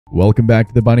Welcome back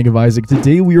to the Binding of Isaac.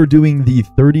 Today we are doing the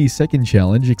 30-second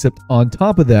challenge, except on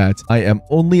top of that, I am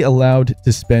only allowed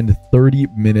to spend 30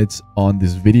 minutes on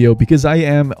this video because I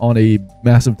am on a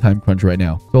massive time crunch right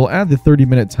now. So I'll add the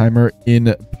 30-minute timer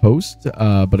in post,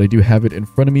 but I do have it in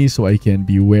front of me so I can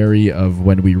be wary of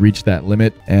when we reach that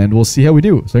limit, and we'll see how we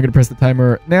do. So I'm going to press the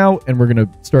timer now, and we're going to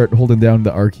start holding down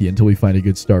the R key until we find a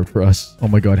good start for us. Oh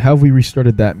my god, how have we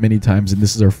restarted that many times, and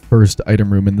this is our first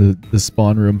item room in the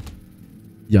spawn room.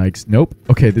 Yikes. Nope.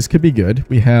 Okay, this could be good.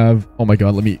 We have... Oh my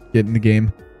god, let me get in the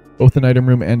game. Both an item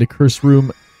room and a curse room.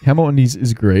 Camo undies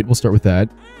is great. We'll start with that.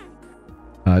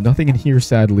 Nothing in here,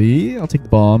 sadly. I'll take the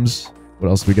bombs. What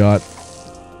else we got?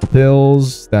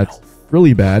 Pills. That's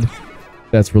really bad.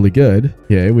 That's really good.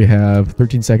 Okay, we have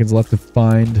 13 seconds left to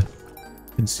find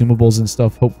consumables and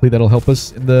stuff. Hopefully that'll help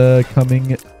us in the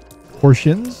coming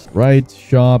portions. Right,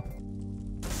 shop.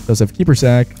 Does have keeper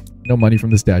sack. No money from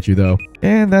the statue, though.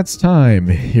 And that's time.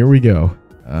 Here we go.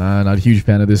 Not a huge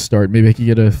fan of this start. Maybe I can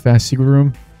get a fast secret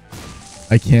room.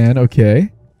 I can.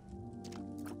 Okay.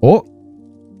 Oh.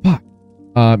 Fuck.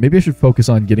 Maybe I should focus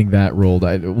on getting that rolled.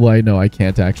 Well, I know I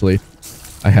can't, actually.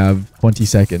 I have 20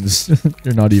 seconds.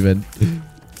 You're not even.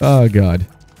 Oh, God.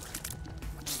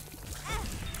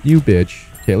 You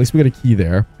bitch. Okay, at least we got a key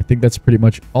there. I think that's pretty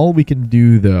much all we can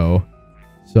do, though.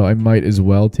 So I might as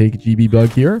well take GB Bug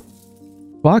here.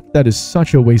 Fuck, that is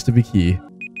such a waste of a key.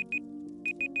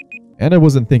 And I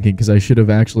wasn't thinking because I should have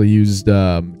actually used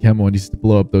camo undies to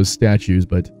blow up those statues,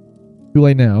 but too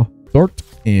late now. Sort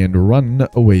and run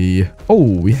away. Oh,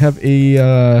 we have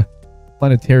a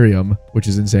planetarium, which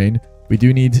is insane. We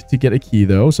do need to get a key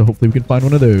though, so hopefully we can find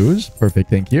one of those. Perfect,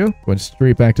 thank you. Going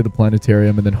straight back to the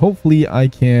planetarium, and then hopefully I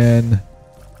can...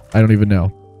 I don't even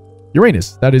know.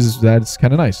 Uranus. That's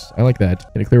kind of nice. I like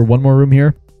that. Can I clear one more room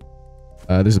here?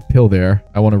 There's a pill there.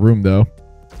 I want a room, though.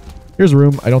 Here's a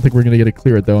room. I don't think we're going to get to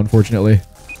clear it, though, unfortunately.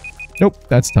 Nope,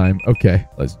 that's time. Okay,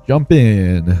 let's jump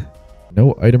in.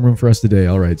 No item room for us today.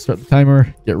 All right, start the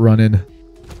timer. Get running.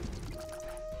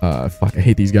 Fuck, I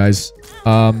hate these guys.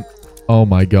 Oh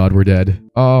my god, we're dead.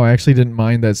 Oh, I actually didn't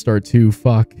mind that start, too.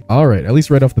 Fuck. All right, at least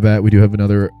right off the bat, we do have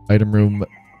another item room,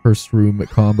 first room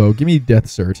combo. Give me death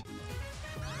cert.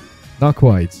 Not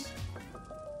quite.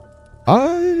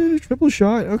 Triple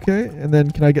shot. Okay. And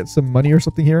then can I get some money or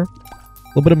something here? A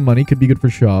little bit of money could be good for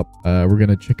shop. We're going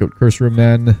to check out curse room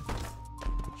then.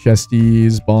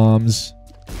 Chesties, bombs.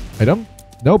 Item?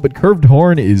 No, but curved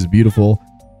horn is beautiful.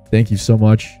 Thank you so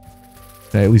much.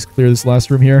 Can I at least clear this last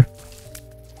room here?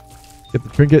 Get the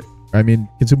trinket. I mean,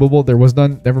 consumable. There was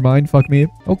none. Never mind. Fuck me.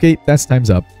 Okay, that's time's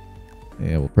up.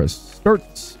 And we'll press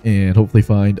start and hopefully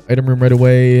find item room right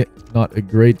away. Not a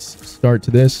great start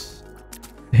to this.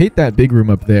 I hate that big room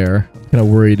up there. I'm kind of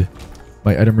worried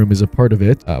my item room is a part of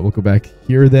it. We'll go back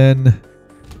here then.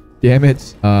 Damn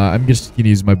it. I'm just going to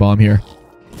use my bomb here.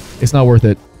 It's not worth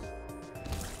it.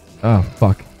 Oh,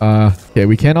 fuck. Okay,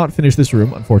 we cannot finish this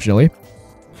room, unfortunately.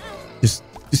 Just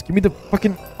give me the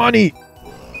fucking money.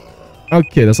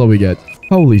 Okay, that's all we get.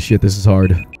 Holy shit, this is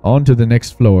hard. On to the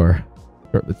next floor.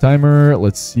 Start the timer.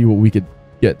 Let's see what we could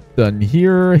get done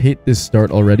here. Hate this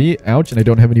start already. Ouch, and I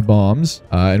don't have any bombs.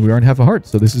 And we aren't half a heart,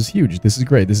 so this is huge. This is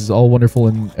great. This is all wonderful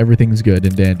and everything's good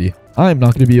and dandy. I'm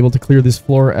not going to be able to clear this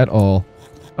floor at all.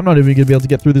 I'm not even going to be able to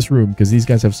get through this room because these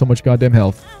guys have so much goddamn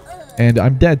health. And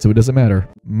I'm dead, so it doesn't matter.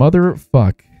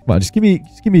 Motherfuck. Come on, just give me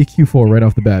a Q4 right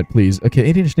off the bat, please.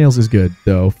 Okay, 8-inch nails is good,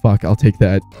 though. Fuck, I'll take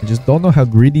that. I just don't know how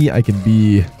greedy I can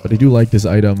be, but I do like this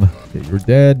item. Okay, you're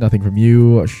dead. Nothing from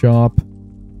you. A shop.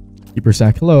 Keeper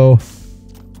sack. Hello.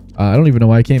 I don't even know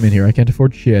why I came in here. I can't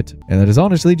afford shit. And that is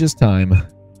honestly just time.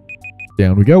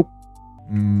 Down we go.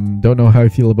 Don't know how I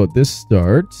feel about this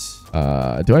start.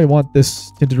 Do I want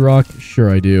this tinted rock? Sure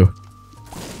I do.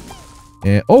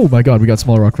 And oh my god, we got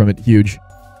small rock from it. Huge.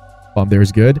 Bomb there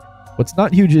is good. What's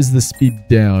not huge is the speed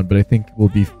down, but I think we'll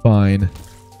be fine.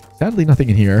 Sadly, nothing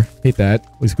in here. Hate that.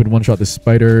 At least we could one-shot the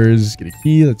spiders. Get a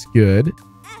key. That's good.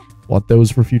 Want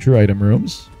those for future item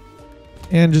rooms.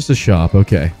 And just a shop.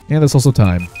 Okay. And that's also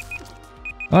time.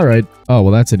 Alright. Oh,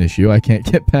 well, that's an issue. I can't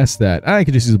get past that. I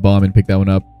could just use a bomb and pick that one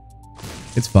up.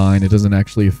 It's fine. It doesn't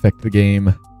actually affect the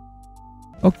game.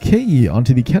 Okay,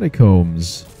 onto the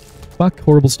catacombs. Fuck,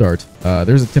 horrible start.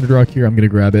 There's a tinted rock here. I'm going to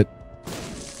grab it.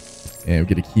 And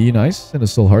we get a key. Nice. And a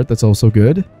soul heart. That's also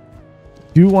good.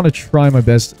 Do want to try my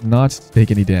best not to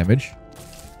take any damage.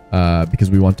 Because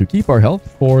we want to keep our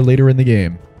health for later in the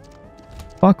game.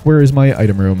 Fuck, where is my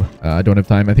item room? I don't have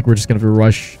time. I think we're just going to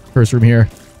rush first room here.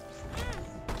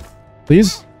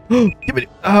 Please? Give it.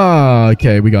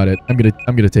 Okay, we got it. I'm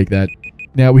gonna take that.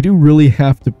 Now, we do really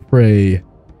have to pray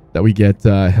that we get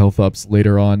health ups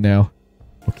later on now.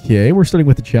 Okay, we're starting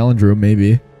with the challenge room,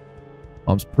 maybe.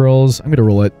 Bombs, pearls. I'm going to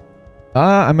roll it.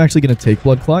 I'm actually going to take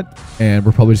Blood Clot, and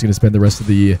we're probably just going to spend the rest of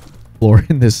the floor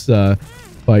in this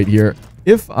fight here.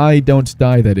 If I don't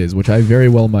die, that is, which I very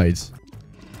well might.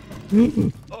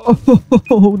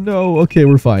 Oh, no. Okay,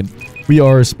 we're fine. We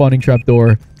are spawning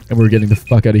trapdoor, and we're getting the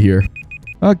fuck out of here.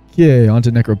 Okay, on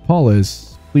to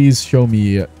Necropolis. Please show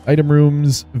me item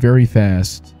rooms very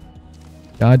fast.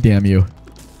 God damn you.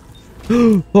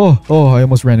 Oh, I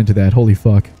almost ran into that. Holy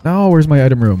fuck. Oh, where's my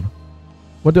item room?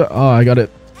 What do... Oh, I got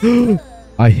it.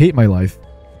 I hate my life.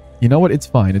 You know what? It's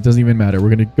fine. It doesn't even matter. We're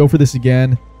going to go for this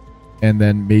again. And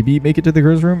then maybe make it to the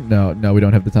girls' room? No, we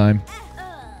don't have the time.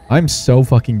 I'm so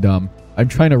fucking dumb. I'm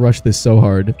trying to rush this so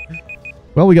hard.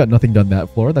 Well, we got nothing done that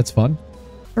floor. That's fun.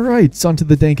 Alright, it's on to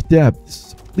the dank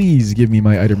depths. Please give me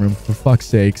my item room, for fuck's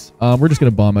sakes. We're just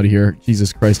going to bomb out of here.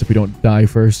 Jesus Christ, if we don't die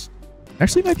first.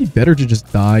 Actually, it might be better to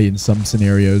just die in some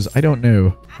scenarios. I don't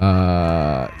know.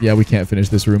 Yeah, we can't finish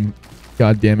this room.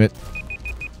 God damn it.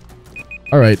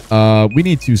 Alright, we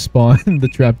need to spawn the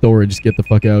trapdoor and just get the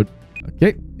fuck out.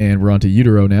 Okay, and we're on to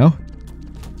Utero now.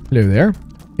 Hello there.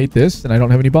 Hate this, and I don't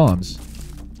have any bombs.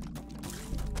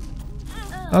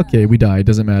 Okay, we died.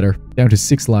 Doesn't matter. Down to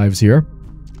 6 lives here.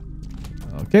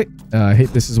 Okay, I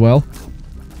hate this as well.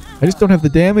 I just don't have the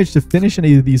damage to finish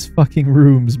any of these fucking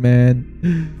rooms,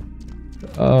 man.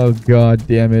 Oh, god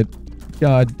damn it.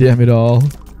 God damn it all.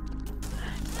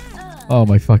 Oh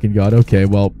my fucking god. Okay,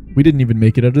 well, we didn't even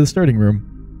make it out of the starting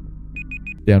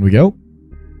room. Down we go.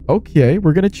 Okay,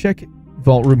 we're gonna check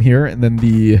vault room here, and then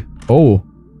the... Oh.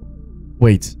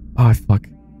 Wait. Ah, fuck.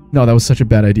 No, that was such a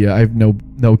bad idea. I have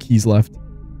no keys left.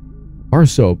 Bar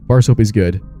soap. Bar soap is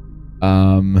good.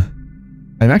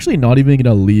 I'm actually not even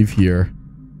gonna leave here.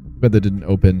 But that didn't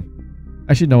open.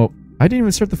 Actually, no. I didn't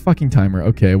even start the fucking timer.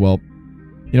 Okay, well...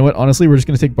 You know what? Honestly, we're just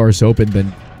gonna take bar soap and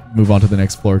then move on to the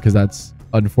next floor, because that's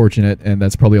unfortunate, and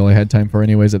that's probably all I had time for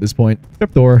anyways at this point.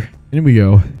 Trapdoor. In we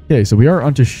go. Okay, so we are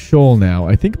onto Shoal now.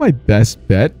 I think my best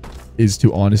bet is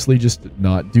to honestly just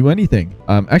not do anything.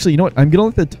 Actually, you know what? I'm gonna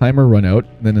let the timer run out,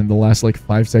 and then in the last like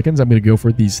 5 seconds, I'm gonna go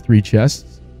for these 3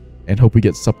 chests and hope we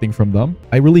get something from them.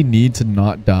 I really need to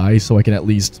not die so I can at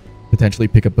least potentially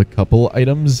pick up a couple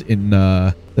items in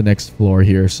the next floor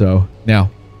here. So now,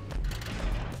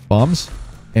 bombs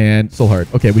and soul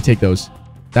heart. Okay, we take those.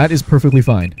 That is perfectly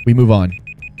fine. We move on.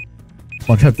 Come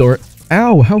on, trapdoor.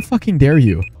 Ow, how fucking dare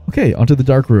you? Okay, onto the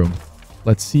dark room.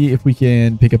 Let's see if we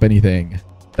can pick up anything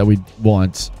that we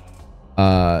want.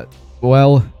 Well,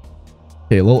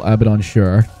 okay, a little Abaddon,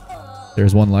 sure.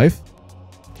 There's 1 life.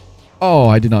 Oh,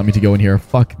 I did not mean to go in here.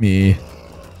 Fuck me.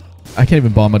 I can't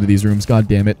even bomb out of these rooms. God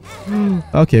damn it.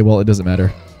 Okay, well, it doesn't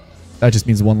matter. That just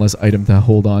means 1 less item to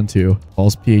hold on to.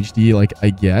 False PhD, like, I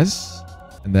guess.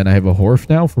 And then I have a Horf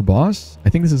now for boss.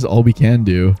 I think this is all we can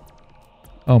do.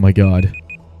 Oh my god.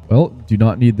 Well, do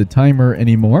not need the timer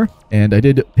anymore. And I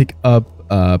did pick up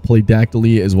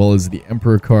Polydactyly as well as the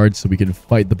Emperor card so we can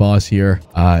fight the boss here.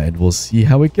 And we'll see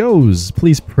how it goes.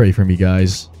 Please pray for me,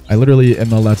 guys. I literally am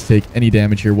not allowed to take any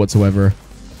damage here whatsoever,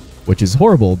 which is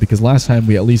horrible because last time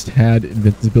we at least had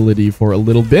invincibility for a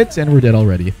little bit and we're dead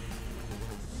already.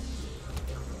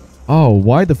 Oh,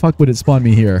 why the fuck would it spawn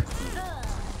me here?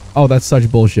 Oh, that's such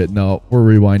bullshit. No, we're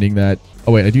rewinding that.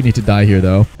 Oh, wait, I do need to die here,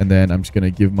 though. And then I'm just going to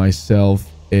give myself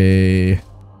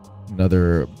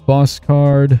another boss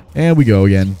card. And we go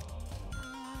again.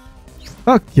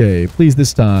 Okay, please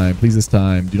this time. Please this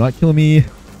time. Do not kill me.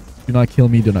 Do not kill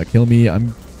me. Do not kill me.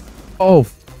 Oh,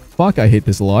 fuck. I hate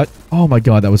this a lot. Oh, my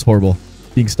God. That was horrible.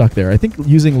 Being stuck there. I think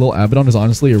using Lil Abaddon is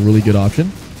honestly a really good option.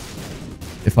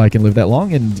 If I can live that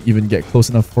long and even get close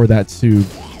enough for that to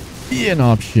be an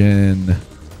option.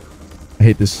 I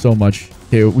hate this so much.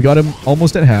 Okay, we got him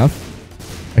almost at half.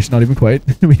 Actually, not even quite.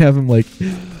 We have him like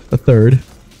a third.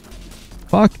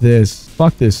 Fuck this.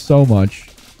 Fuck this so much.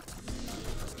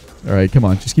 Alright, come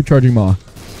on. Just keep charging Maw.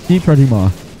 Keep charging Maw.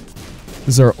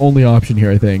 This is our only option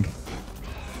here, I think.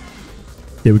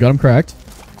 Okay, we got him cracked.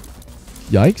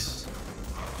 Yikes.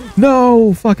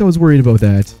 No! Fuck, I was worried about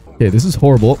that. Okay, this is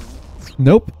horrible.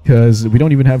 Nope, because we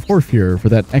don't even have Horf here for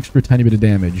that extra tiny bit of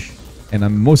damage. And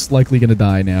I'm most likely going to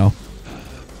die now.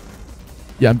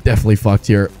 Yeah, I'm definitely fucked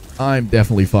here. I'm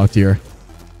definitely fucked here.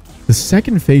 The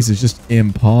second phase is just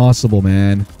impossible,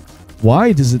 man.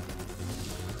 Why does it...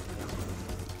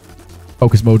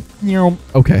 Focus mode.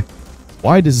 Okay.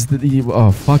 Why does the...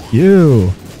 Oh, fuck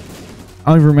you. I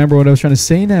don't even remember what I was trying to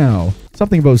say now.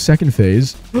 Something about second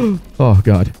phase. Oh,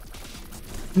 God.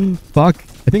 Fuck.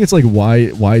 I think it's like,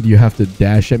 why do you have to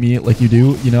dash at me like you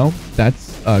do, you know?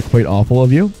 That's quite awful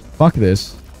of you. Fuck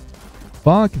this.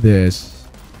 Fuck this.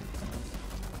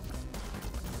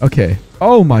 Okay.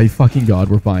 Oh my fucking god,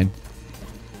 we're fine.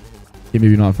 Okay,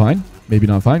 maybe not fine. Maybe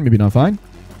not fine. Maybe not fine.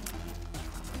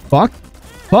 Fuck.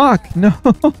 Fuck. No.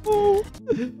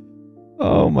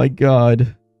 Oh my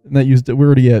god. And that used it. We're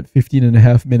already at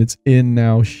 15.5 minutes in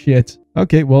now. Shit.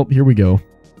 Okay, well, here we go.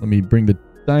 Let me bring the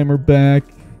timer back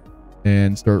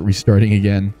and start restarting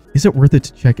again. Is it worth it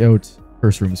to check out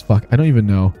curse rooms? Fuck, I don't even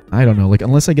know. I don't know. Like,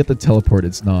 unless I get the teleport,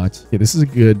 it's not. Okay, this is a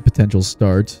good potential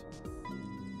start.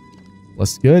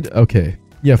 Less good? Okay.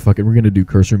 Yeah, fuck it. We're gonna do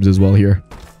curse rooms as well here.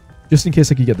 Just in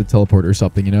case I could get the teleport or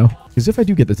something, you know? Because if I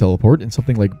do get the teleport and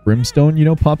something like Brimstone, you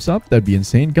know, pops up, that'd be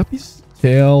insane. Guppy's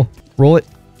tail. Roll it.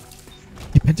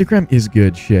 The pentagram is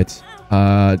good shit.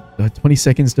 20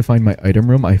 seconds to find my item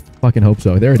room. I fucking hope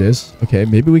so. There it is. Okay,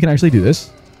 maybe we can actually do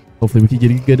this. Hopefully we can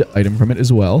get a good item from it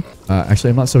as well. Actually,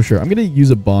 I'm not so sure. I'm going to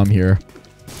use a bomb here.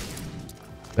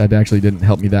 That actually didn't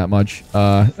help me that much.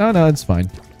 No, it's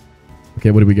fine.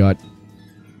 Okay, what do we got?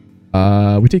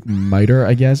 We take Miter,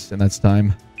 I guess, and that's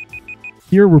time.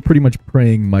 Here, we're pretty much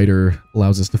praying Miter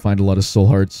allows us to find a lot of soul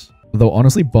hearts. Though,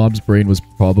 honestly, Bob's Brain was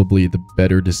probably the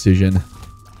better decision.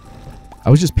 I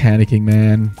was just panicking,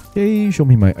 man. Okay, show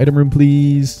me my item room,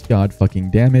 please. God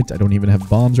fucking damn it. I don't even have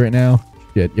bombs right now.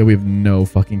 Shit, yeah, we have no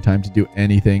fucking time to do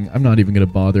anything. I'm not even gonna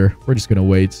bother. We're just gonna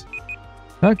wait.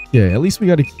 Okay, at least we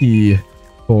got a key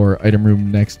for item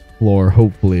room next floor,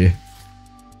 hopefully.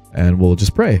 And we'll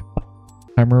just pray.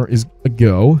 Timer is a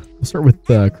go. We'll start with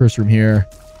the curse room here.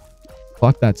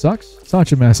 Fuck, that sucks.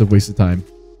 Such a massive waste of time.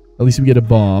 At least we get a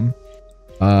bomb.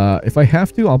 If I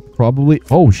have to, I'll probably...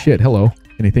 Oh, shit, hello.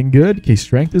 Anything good? Okay,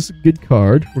 strength is a good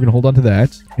card. We're gonna hold on to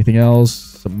that. Anything else?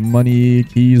 Some money,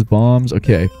 keys, bombs.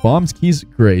 Okay, bombs, keys,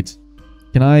 great.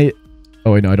 Can I...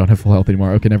 Oh, wait, no, I don't have full health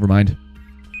anymore. Okay, never mind.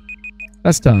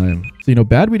 That's time. So, you know,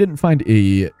 bad we didn't find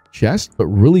a chest, but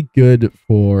really good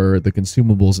for the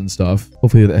consumables and stuff.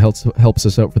 Hopefully that helps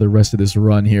us out for the rest of this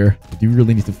run here. I do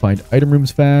really need to find item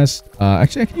rooms fast.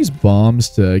 Actually, I can use bombs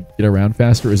to get around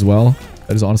faster as well.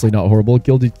 That is honestly not horrible.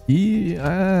 Gilded key?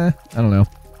 I don't know.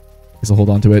 Guess I'll hold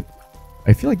on to it.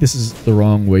 I feel like this is the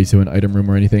wrong way to an item room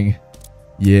or anything.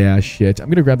 Yeah, shit. I'm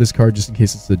gonna grab this card just in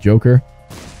case it's the Joker.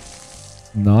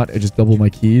 If not, I just double my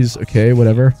keys. Okay,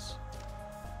 whatever.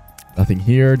 Nothing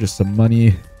here, just some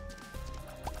money.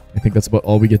 I think that's about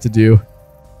all we get to do.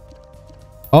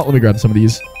 Oh, let me grab some of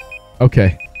these.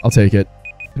 Okay, I'll take it.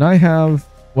 Can I have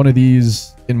one of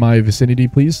these in my vicinity,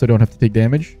 please, so I don't have to take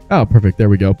damage? Oh, perfect. There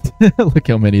we go. Look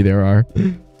how many there are.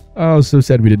 Oh, so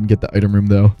sad we didn't get the item room,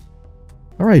 though.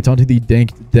 All right, onto the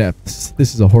dank depths.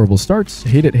 This is a horrible start.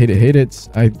 Hate it, hate it, hate it.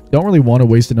 I don't really want to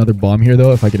waste another bomb here,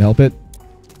 though, if I can help it.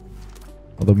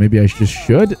 Although maybe I just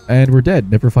should. And we're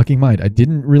dead. Never fucking mind. I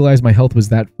didn't realize my health was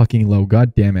that fucking low.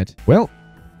 God damn it. Well,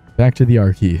 back to the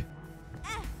R key.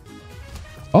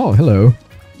 Oh, hello.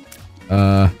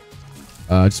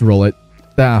 Just roll it.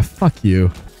 Ah, fuck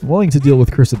you. I'm willing to deal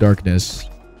with Curse of Darkness.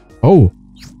 Oh.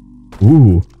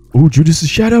 Ooh. Ooh, Judas'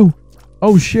 Shadow.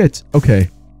 Oh, shit. Okay.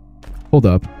 Hold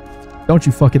up. Don't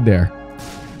you fucking dare.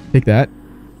 Take that.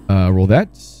 Roll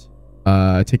that.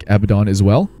 Take Abaddon as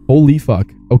well. Holy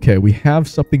fuck. Okay, we have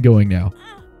something going now.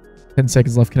 10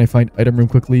 seconds left. Can I find item room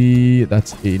quickly?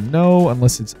 That's a no,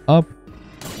 unless it's up.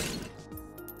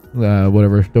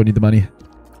 Whatever. Don't need the money.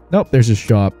 Nope, there's a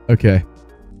shop. Okay.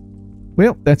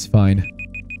 Well, that's fine.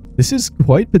 This is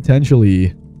quite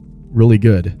potentially really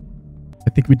good. I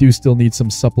think we do still need some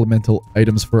supplemental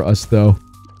items for us, though.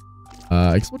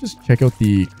 I guess we'll just check out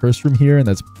the curse room here, and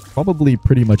that's probably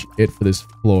pretty much it for this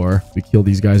floor. We kill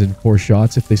these guys in 4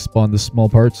 shots if they spawn the small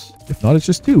parts. If not, it's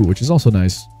just 2, which is also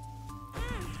nice.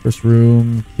 First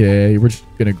room. Okay, we're just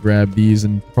gonna grab these,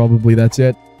 and probably that's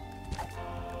it.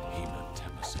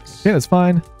 Okay, that's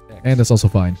fine. And that's also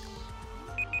fine.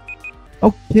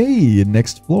 Okay,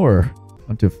 next floor.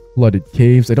 Onto flooded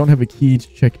caves. I don't have a key to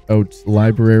check out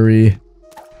library.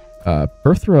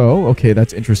 Perth row. Okay,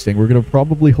 that's interesting. We're gonna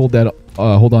probably hold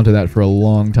on to that for a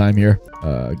long time here.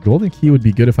 Golden key would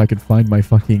be good if I could find my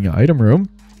fucking item room,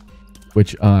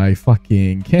 which I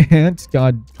fucking can't.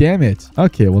 God damn it.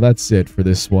 Okay, well that's it for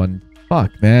this one.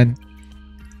 Fuck, man.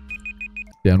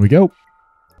 Down we go.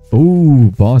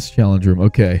 Ooh, boss challenge room.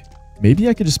 Okay. Maybe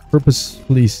I could just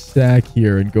purposefully stack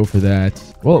here and go for that.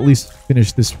 Well, at least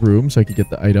finish this room so I can get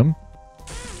the item.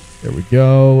 There we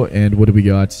go. And what do we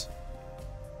got?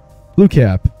 Blue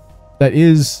cap. That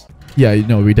is... Yeah,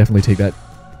 no, we definitely take that.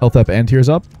 Health up and tears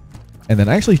up. And then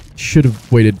I actually should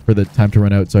have waited for the time to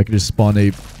run out so I could just spawn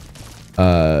a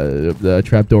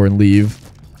trapdoor and leave.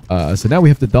 So now we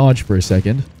have to dodge for a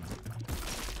second.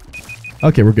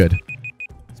 Okay, we're good.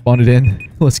 Spawn it in.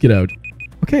 Let's get out.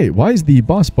 Okay, why is the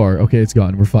boss bar... Okay, it's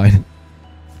gone. We're fine.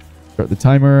 Start the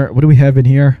timer. What do we have in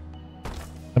here?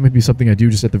 That might be something I do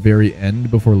just at the very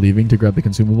end before leaving to grab the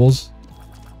consumables.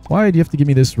 Why do you have to give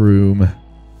me this room?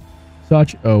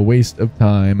 Such a waste of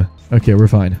time. Okay, we're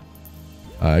fine.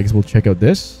 I guess we'll check out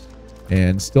this.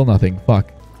 And still nothing.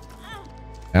 Fuck.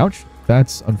 Ouch.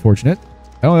 That's unfortunate.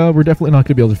 Oh, well, we're definitely not going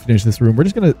to be able to finish this room. We're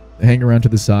just going to hang around to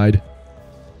the side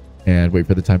and wait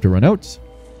for the time to run out.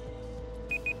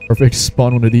 Perfect.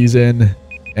 Spawn one of these in.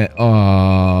 And,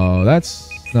 oh, that's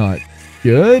not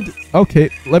good. Okay,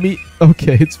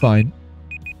 okay, it's fine.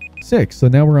 6. So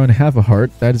now we're on half a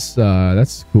heart. That's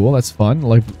cool. That's fun.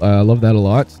 Like, love that a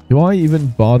lot. Do I even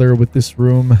bother with this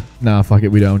room? Nah, fuck it.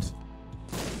 We don't.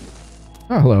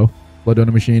 Oh, hello. Blood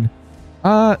donor machine.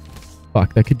 Fuck.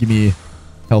 That could give me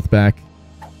health back.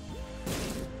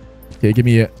 Okay, give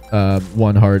me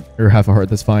 1 heart or half a heart.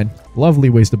 That's fine. Lovely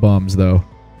waste of bombs, though.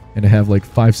 And I have like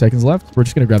 5 seconds left. We're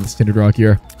just going to grab this tinted rock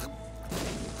here.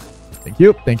 Thank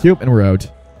you. Thank you. And we're out.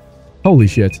 Holy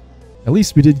shit. At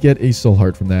least we did get a soul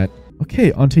heart from that.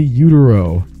 Okay, onto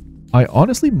Utero. I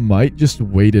honestly might just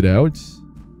wait it out.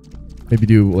 Maybe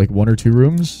do like 1 or 2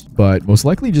 rooms. But most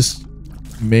likely just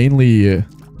mainly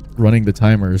running the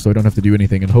timer so I don't have to do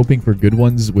anything. And hoping for good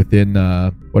ones within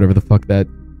whatever the fuck that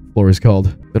floor is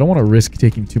called. I don't want to risk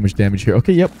taking too much damage here.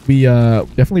 Okay, yep. We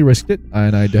definitely risked it.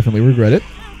 And I definitely regret it.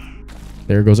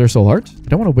 There goes our soul heart. I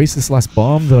don't want to waste this last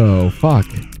bomb though. Fuck.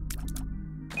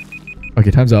 Okay,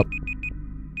 time's up.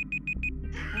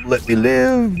 Let me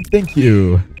live. Thank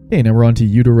you. Okay, now we're on to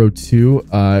Utero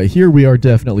 2. Here we are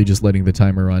definitely just letting the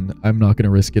timer run. I'm not going to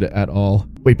risk it at all.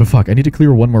 Wait, but fuck. I need to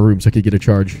clear 1 more room so I can get a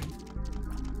charge.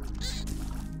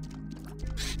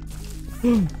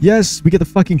 Yes, we get the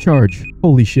fucking charge.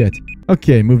 Holy shit.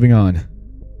 Okay, moving on.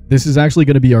 This is actually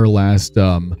going to be our last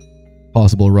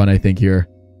possible run, I think, here.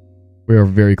 We are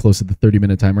very close to the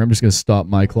 30-minute timer. I'm just going to stop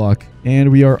my clock.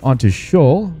 And we are on to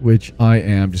Shoal, which I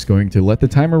am just going to let the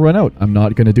timer run out. I'm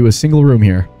not going to do a single room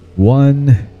here.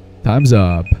 1. Time's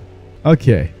up.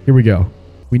 Okay, here we go.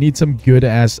 We need some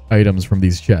good-ass items from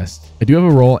these chests. I do have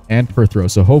a roll and per throw,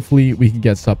 so hopefully we can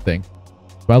get something.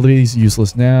 Duality's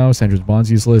useless now. Sandra's Bond's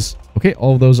useless. Okay,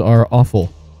 all of those are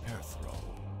awful.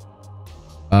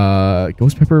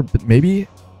 Ghost Pepper, but maybe?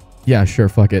 Yeah, sure,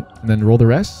 fuck it. And then roll the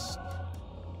rest?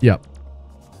 Yep.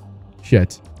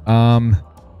 Shit. Well,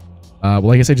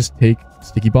 I guess I just take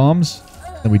sticky bombs,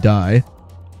 then we die.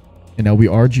 And now we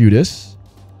are Judas.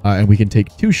 And we can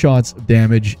take 2 shots of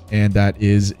damage, and that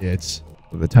is it. So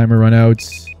the timer run out.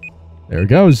 There it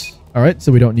goes. Alright,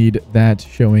 so we don't need that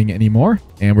showing anymore.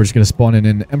 And we're just going to spawn in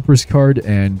an Empress card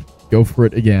and go for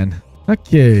it again.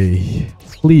 Okay.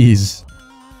 Please.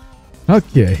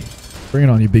 Okay. Bring it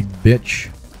on, you big bitch.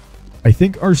 I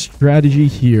think our strategy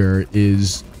here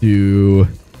is to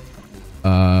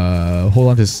hold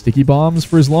on to sticky bombs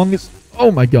for as long as...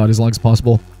 Oh my god, as long as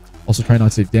possible. Also try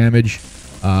not to take damage.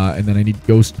 And then I need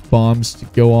ghost bombs to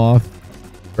go off.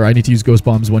 Or I need to use ghost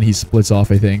bombs when he splits off,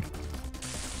 I think.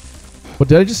 What,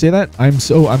 did I just say that? I'm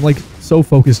like so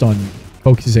focused on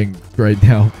focusing right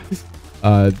now.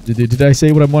 Did I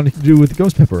say what I wanted to do with the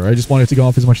ghost pepper? I just wanted to go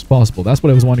off as much as possible. That's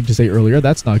what I was wanting to say earlier.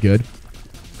 That's not good.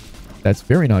 That's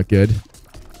very not good.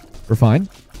 We're fine.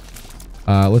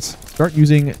 Let's start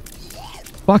using...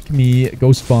 Fuck me,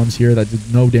 ghost bombs here that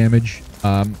did no damage.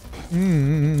 We're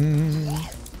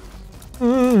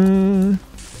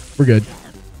good.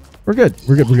 We're good.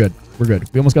 We're good. We're good. We're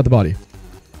good. We almost got the body.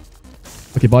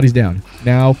 Okay, body's down.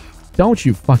 Now, don't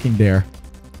you fucking dare.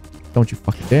 Don't you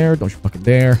fucking dare. Don't you fucking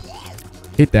dare.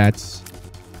 Hit that.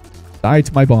 Die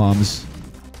to my bombs.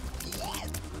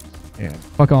 And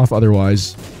fuck off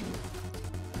otherwise.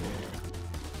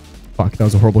 Fuck, that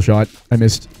was a horrible shot. I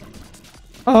missed.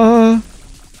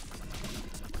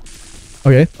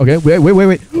 Okay, okay. Wait.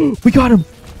 We got him.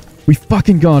 We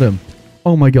fucking got him.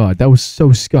 Oh my god, that was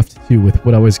so scuffed too with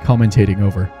what I was commentating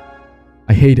over.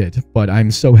 I hate it, but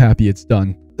I'm so happy it's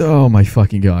done. Oh my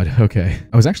fucking god. Okay.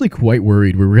 I was actually quite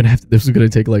worried we were gonna have to, this was gonna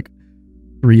take like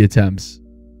 3 attempts.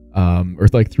 Or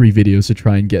like 3 videos to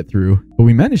try and get through. But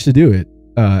we managed to do it.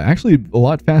 Actually a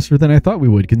lot faster than I thought we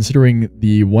would, considering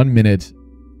the 1 minute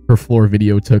per floor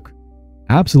video took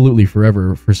absolutely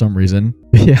forever for some reason.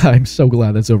 Yeah, I'm so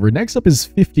glad that's over. Next up is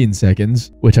 15 seconds,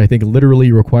 which I think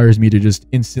literally requires me to just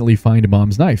instantly find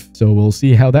Mom's knife. So we'll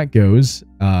see how that goes.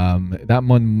 That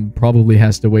one probably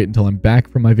has to wait until I'm back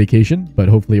from my vacation, but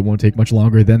hopefully it won't take much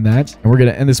longer than that. And we're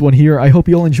going to end this one here. I hope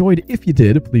you all enjoyed. If you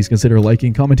did, please consider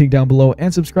liking, commenting down below,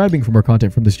 and subscribing for more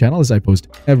content from this channel as I post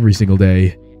every single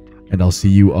day. And I'll see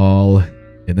you all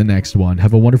in the next one.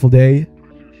 Have a wonderful day.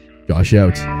 Josh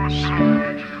out.